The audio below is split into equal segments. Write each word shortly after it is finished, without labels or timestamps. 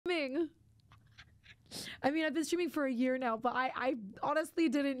I mean, I've been streaming for a year now, but I honestly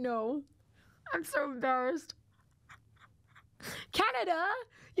didn't know. I'm so embarrassed. Canada,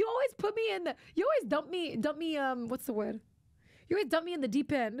 you always put me in the, you always dump me, what's the word? You always dump me in the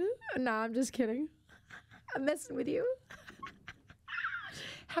deep end. Nah, I'm just kidding. I'm messing with you.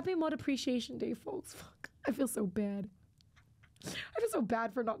 Happy Mod Appreciation Day, folks. Fuck, I feel so bad. I feel so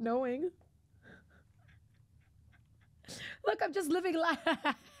bad for not knowing. Look, I'm just living life.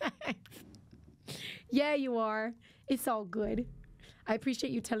 Yeah, you are. It's all good. I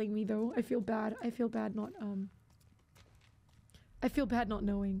appreciate you telling me, though. I feel bad. I feel bad not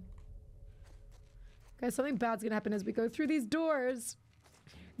knowing. Guys, something bad's gonna happen as we go through these doors.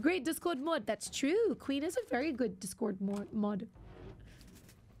 Great Discord mod. That's true. Queen is a very good Discord mod.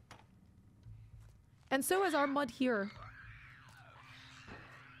 And so is our mod here.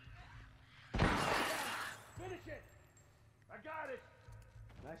 Finish it. I got it.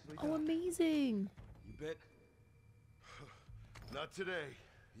 Nicely done. Oh, amazing. You bit? Not today.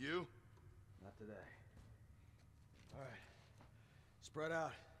 You? Not today. All right. Spread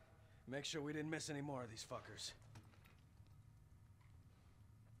out. Make sure we didn't miss any more of these fuckers.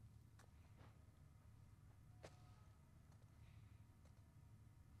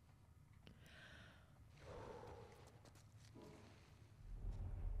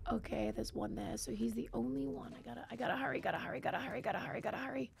 Okay, there's one there, so he's the only one. I gotta hurry, gotta hurry.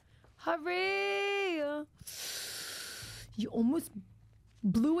 Hurry! You almost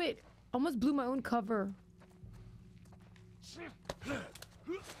blew it. Almost blew my own cover.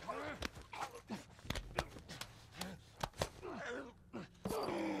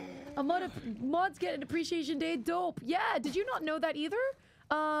 Mods get an appreciation day. Dope. Yeah, did you not know that either?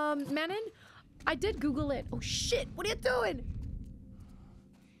 Manon? I did Google it. Oh shit, what are you doing?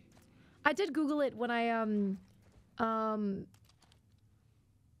 I did Google it when I, when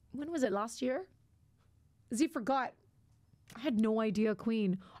was it, last year? Z forgot. I had no idea,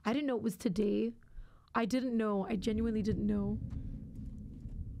 Queen. I didn't know it was today. I didn't know. I genuinely didn't know.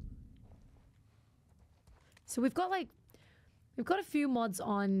 So we've got a few mods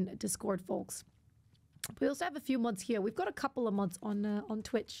on Discord, folks. We also have a few mods here. We've got a couple of mods on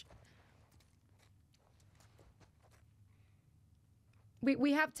Twitch.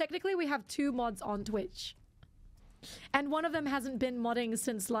 We have, technically, we have 2 mods on Twitch. And one of them hasn't been modding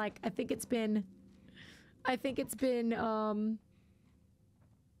since, like, I think it's been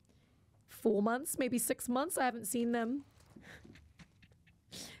 4 months, maybe 6 months. I haven't seen them.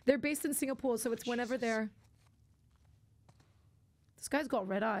 They're based in Singapore, so it's whenever they're... This guy's got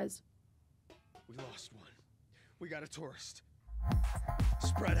red eyes. We lost one. We got a tourist.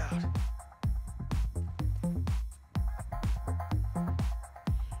 Spread out.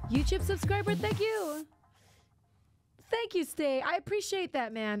 YouTube subscriber, thank you. Thank you, Stay. I appreciate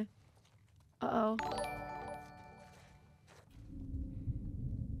that, man. Uh-oh.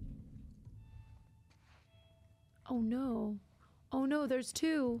 Oh, no. Oh, no, there's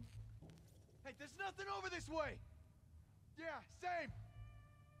 2. Hey, there's nothing over this way. Yeah, same.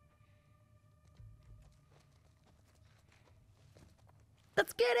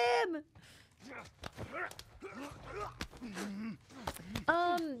 Let's get him!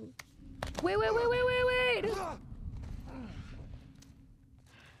 Wait.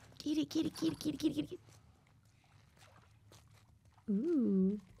 Kitty.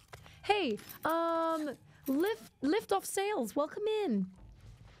 Ooh. Hey, lift off sales. Welcome in.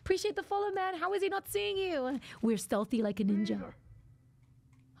 Appreciate the follow, man. How is he not seeing you? We're stealthy like a ninja.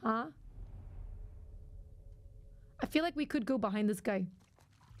 Huh? I feel like we could go behind this guy.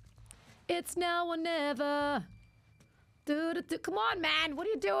 It's now or never. Come on, man. What are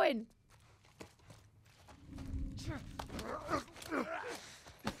you doing?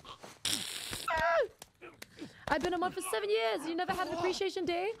 I've been a mod for 7 years. You never had an appreciation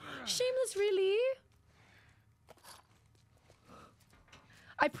day? Shameless, really?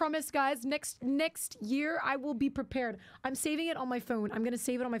 I promise, guys, next year I will be prepared. I'm saving it on my phone. I'm gonna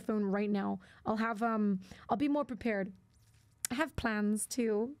save it on my phone right now. I'll be more prepared. I have plans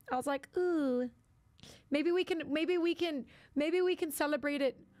too. I was like, ooh, maybe we can celebrate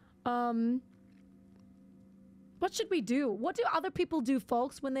it. What should we do? What do other people do,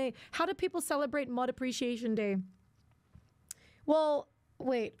 folks, how do people celebrate Mod Appreciation Day? Well,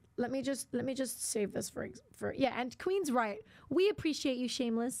 wait, let me just save this for yeah, and Queen's right. We appreciate you,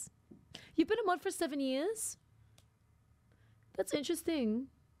 Shameless. You've been a mod for 7 years? That's interesting.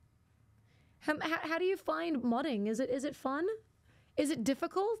 How do you find modding? Is it fun? Is it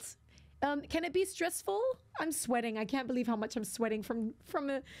difficult? Can it be stressful? I'm sweating. I can't believe how much I'm sweating from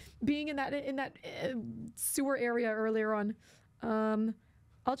being in that sewer area earlier on.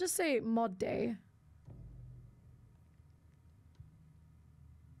 I'll just say mod day.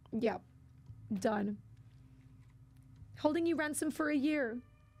 Yep. Done. Holding you ransom for a year.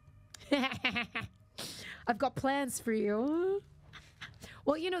 I've got plans for you.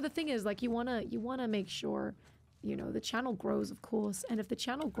 Well, you know, the thing is, like, you wanna make sure, you know, the channel grows, of course. And if the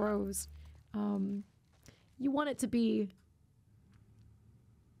channel grows, you want it to be...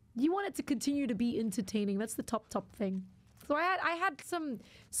 You want it to continue to be entertaining. That's the top thing. So I had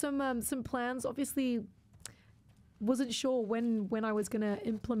some plans. Obviously, wasn't sure when I was gonna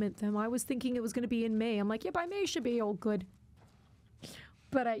implement them. I was thinking it was gonna be in May. I'm like, yeah, by May it should be all good.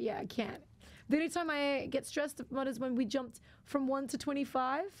 But yeah, I can't. The only time I get stressed about is when we jumped from 1 to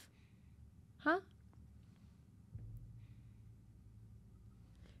 25. Huh?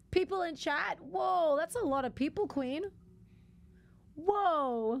 People in chat. Whoa, that's a lot of people, Queen.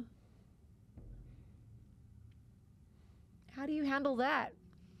 Whoa. How do you handle that?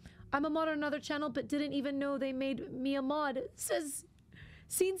 I'm a mod on another channel, but didn't even know they made me a mod. Says,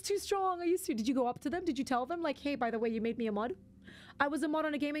 scene's too strong. Are you serious? Did you go up to them? Did you tell them, like, hey, by the way, you made me a mod? I was a mod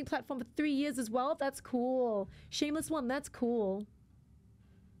on a gaming platform for 3 years as well. That's cool. Shameless one. That's cool.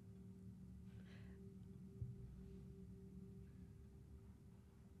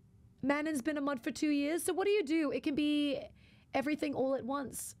 Manon's been a mod for 2 years. So what do? It can be everything all at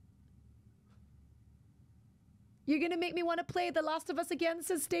once. You're gonna make me want to play The Last of Us again,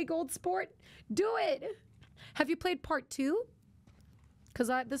 says Stay Gold Sport. Do it. Have you played part 2?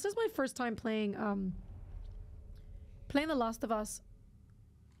 Because this is my first time playing The Last of Us.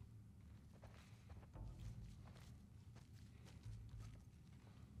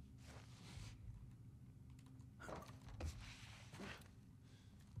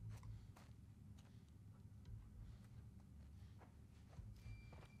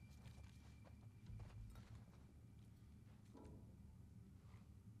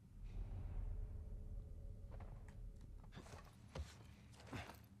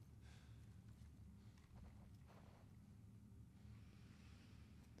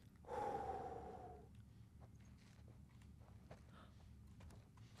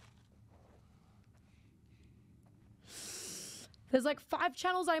 There's like 5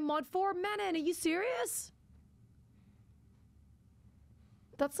 channels I mod for? Manon, are you serious?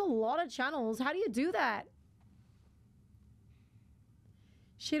 That's a lot of channels. How do you do that?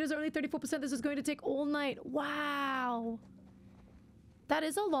 Shaders are only 34%. This is going to take all night. Wow. That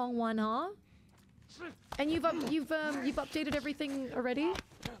is a long one, huh? And you've updated everything already?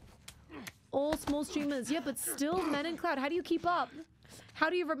 All small streamers. Yeah, but still, Manon Cloud, how do you keep up? How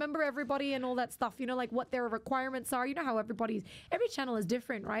do you remember everybody and all that stuff? You know, like what their requirements are. You know how every channel is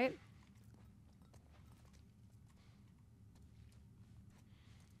different, right?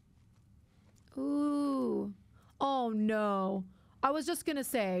 Ooh. Oh, no. I was just gonna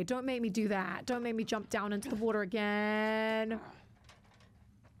say, don't make me do that. Don't make me jump down into the water again.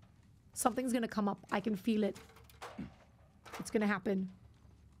 Something's gonna come up. I can feel it. It's gonna happen.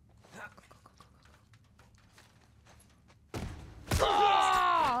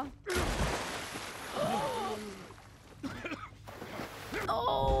 Ah! Oh!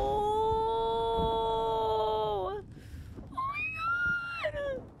 Oh my god!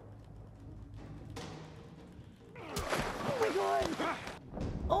 Oh my god!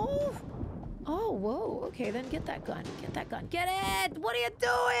 Oh! Oh, whoa. Okay, then get that gun. Get that gun. Get it! What are you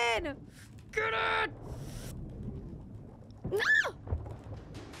doing? Get it! No!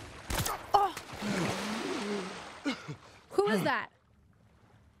 Oh! Who is that?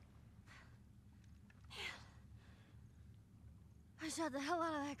 I shot the hell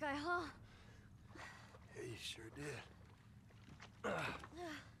out of that guy, huh? Yeah, you sure did.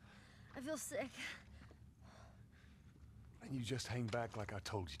 I feel sick. And you just hang back like I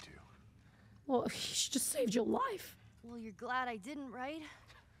told you to. Well, she just saved your life. Well, you're glad I didn't, right?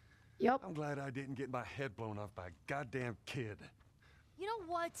 Yep. I'm glad I didn't get my head blown off by a goddamn kid. You know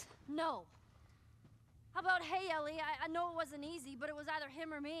what? No. How about, hey, Ellie, I know it wasn't easy, but it was either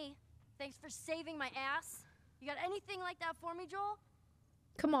him or me. Thanks for saving my ass. You got anything like that for me, Joel?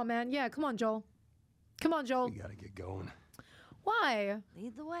 Come on, man. Yeah, come on, Joel. Come on, Joel. We gotta get going. Why?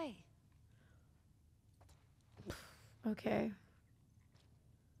 Lead the way. Okay.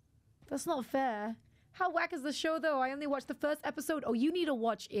 That's not fair. How whack is the show, though? I only watched the first episode. Oh, you need to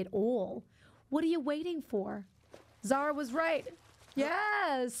watch it all. What are you waiting for? Zara was right.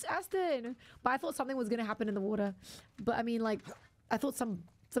 Yes, Aston. But I thought something was going to happen in the water. But I mean, like, I thought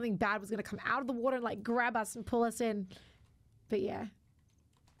something bad was going to come out of the water and, like, grab us and pull us in. But yeah.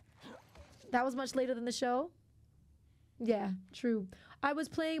 That was much later than the show. Yeah, true. I was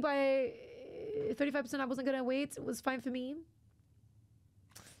playing by 35%. I wasn't going to wait. It was fine for me.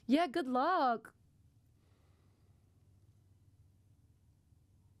 Yeah, good luck.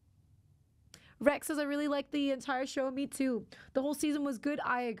 Rex says, I really like the entire show. Me too. The whole season was good.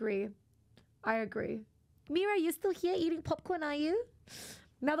 I agree. I agree. Mira, you still here eating popcorn, are you?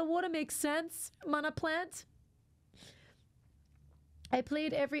 Now the water makes sense. Mana plant. I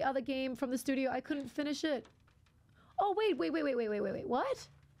played every other game from the studio. I couldn't finish it. Oh, wait. What?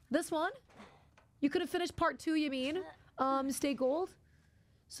 This one? You couldn't finish part 2, you mean? Stay gold?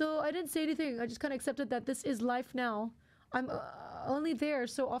 So I didn't say anything. I just kind of accepted that this is life now. I'm only there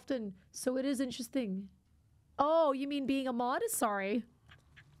so often, so it is interesting. Oh, you mean being a mod? Sorry.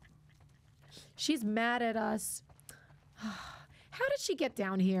 She's mad at us. How did she get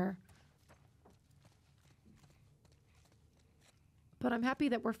down here? But I'm happy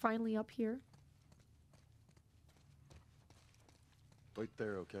that we're finally up here. Wait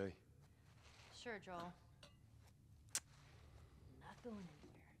there, okay? Sure, Joel. Not going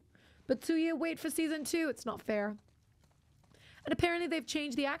anywhere. But 2 year wait for season 2. It's not fair. And apparently they've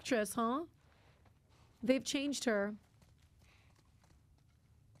changed the actress, huh? They've changed her.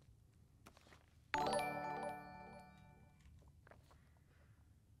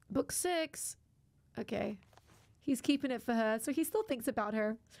 Book 6. Okay. He's keeping it for her, so he still thinks about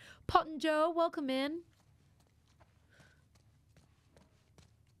her. Pot and Joe, welcome in.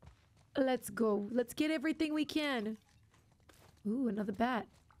 Let's go. Let's get everything we can. Ooh, another bat.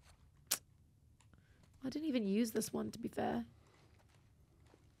 I didn't even use this one, to be fair.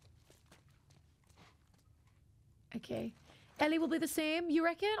 Okay. Ellie will be the same, you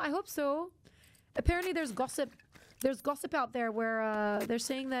reckon? I hope so. Apparently there's gossip. There's gossip out there where they're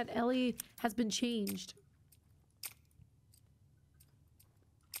saying that Ellie has been changed.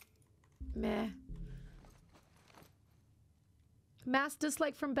 Meh. Mass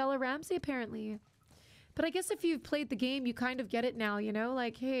dislike from Bella Ramsey, apparently. But I guess if you've played the game, you kind of get it now, you know?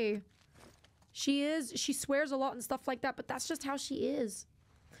 Like, hey, she swears a lot and stuff like that, but that's just how she is.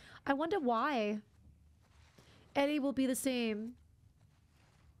 I wonder why. Eddie will be the same.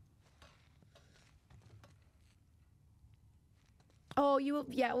 Oh, you will,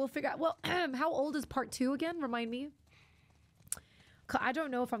 yeah, we'll figure out. Well, how old is part 2 again? Remind me. I don't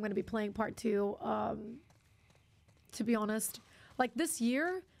know if I'm going to be playing part 2, to be honest. Like, this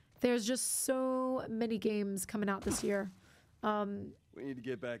year, there's just so many games coming out this year. We need to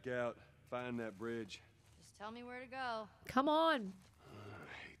get back out, find that bridge. Just tell me where to go. Come on.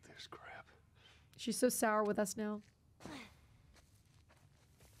 I hate this crap. She's so sour with us now.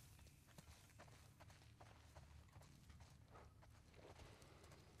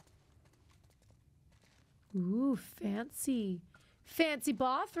 Ooh, fancy. Fancy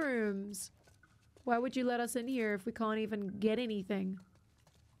bathrooms. Why would you let us in here if we can't even get anything?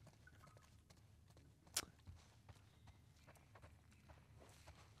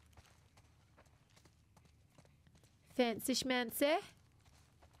 Fancy schmancy.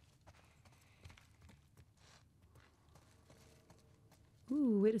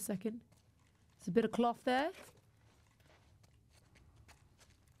 Ooh, wait a second. There's a bit of cloth there.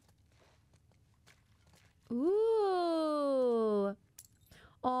 Ooh.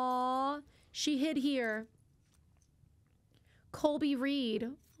 Aw, she hid here. Colby Reed.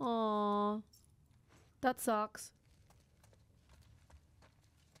 Aw. That sucks.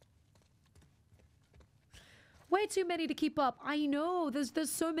 Way too many to keep up. I know. There's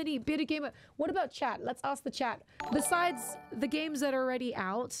so many. Beta gamer. What about chat? Let's ask the chat. Besides the games that are already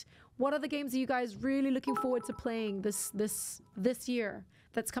out, what are the games are you guys really looking forward to playing this year?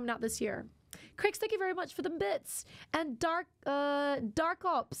 That's coming out this year. Craigs, thank you very much for the bits. And Dark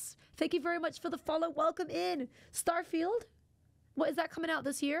Ops, thank you very much for the follow. Welcome in. Starfield, what is that coming out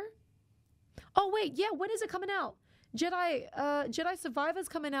this year? Oh wait, yeah, when is it coming out? Jedi Survivor's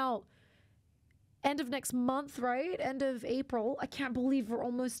coming out end of next month, right? End of April. I can't believe we're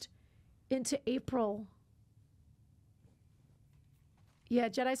almost into April. Yeah,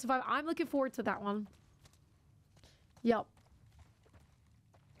 Jedi Survivor. I'm looking forward to that one. Yep.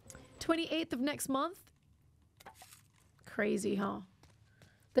 28th of next month. Crazy, huh?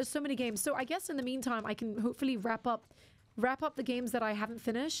 There's so many games. So I guess in the meantime, I can hopefully wrap up the games that I haven't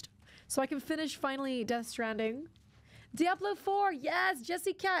finished. So I can finish finally Death Stranding. Diablo 4, yes,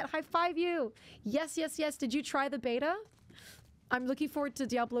 Jesse Cat, high five you. Yes, yes, yes. Did you try the beta? I'm looking forward to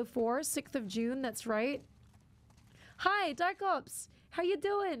Diablo 4, 6th of June, that's right. Hi, Dark Ops. How you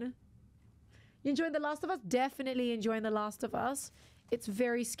doing? You enjoying The Last of Us? Definitely enjoying The Last of Us. It's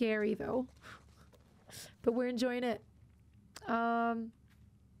very scary though. But we're enjoying it.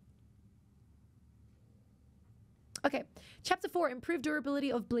 Okay, chapter 4, improved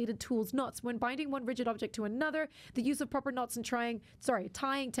durability of bladed tools. Knots. When binding one rigid object to another, the use of proper knots and tying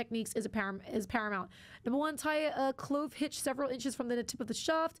techniques is paramount. Number 1, tie a clove hitch several inches from the tip of the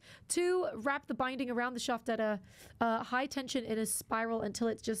shaft. 2, wrap the binding around the shaft at a high tension in a spiral until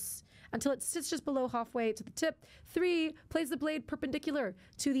it sits just below halfway to the tip. 3, place the blade perpendicular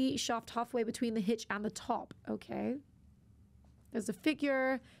to the shaft halfway between the hitch and the top. Okay. There's a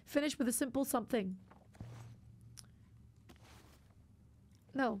figure. Finish with a simple something.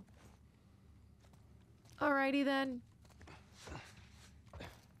 No. Alrighty then.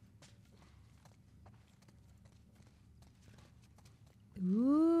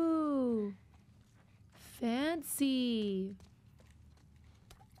 Ooh. Fancy.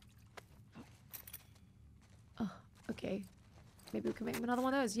 Oh, okay. Maybe we can make another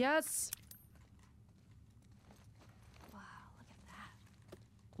one of those. Yes. Wow, look at that.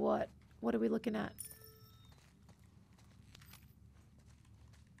 What? What are we looking at?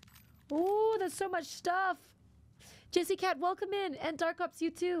 Oh, there's so much stuff. Jesse Cat, welcome in. And Dark Ops, you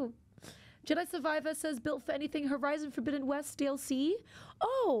too. Jedi Survivor says, built for anything Horizon Forbidden West DLC.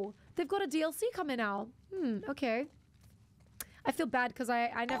 Oh, they've got a DLC coming out. Okay. I feel bad because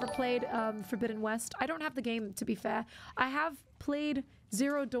I never played Forbidden West. I don't have the game, to be fair. I have played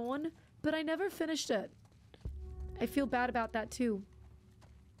Zero Dawn, but I never finished it. I feel bad about that too.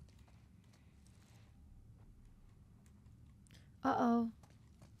 Uh-oh.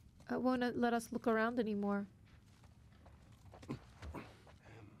 It won't let us look around anymore. I'll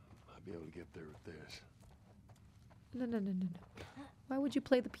be able to get there with this. No. Why would you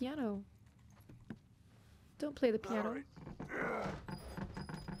play the piano? Don't play the piano. Right.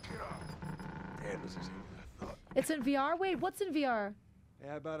 Damn, this is easier than I thought. It's in VR? Wait, what's in VR? Hey,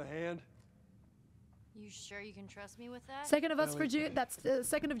 how about a hand? You sure you can trust me with that? 2nd of us for June. That's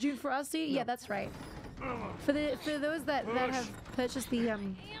 2nd of June for us. See? Yeah, that's right. For those that have purchased the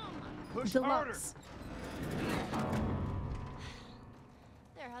Push Deluxe.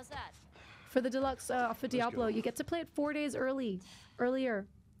 There, how's that? For the Deluxe for Diablo, you get to play it 4 days earlier.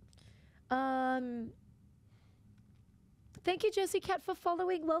 Thank you, Jesse Cat, for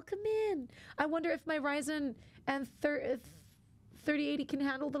following. Welcome in. I wonder if my Ryzen and 3080 can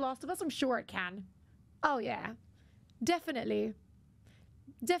handle The Last of Us. I'm sure it can. Oh yeah, definitely,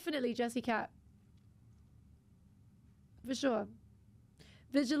 Jesse Cat, for sure.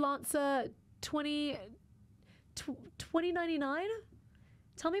 Vigilance 2099.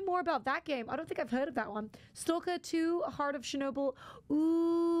 Tell me more about that game. I don't think I've heard of that one. Stalker 2, Heart of Chernobyl.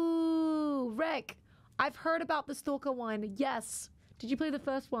 Ooh, Wreck. I've heard about the Stalker one. Yes. Did you play the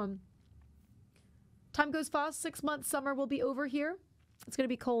first one? Time goes fast. 6 months. Summer will be over here. It's going to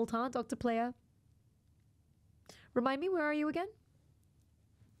be cold, huh, Dr. Player? Remind me, where are you again?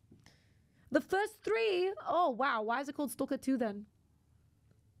 The first 3? Oh, wow. Why is it called Stalker 2 then?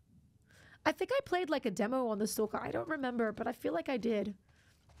 I think I played like a demo on the Stalker. I don't remember, but I feel like I did.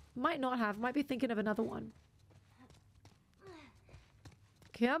 Might not have. Might be thinking of another one.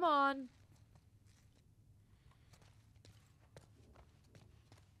 Come on.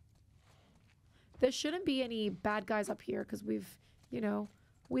 There shouldn't be any bad guys up here because we've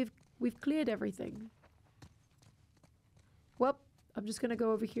cleared everything. Well, I'm just gonna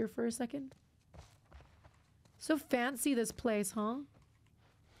go over here for a second. So fancy, this place, huh?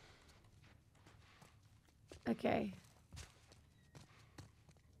 Okay.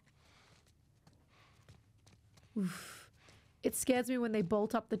 Oof. It scares me when they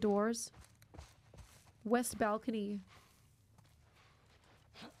bolt up the doors. West balcony.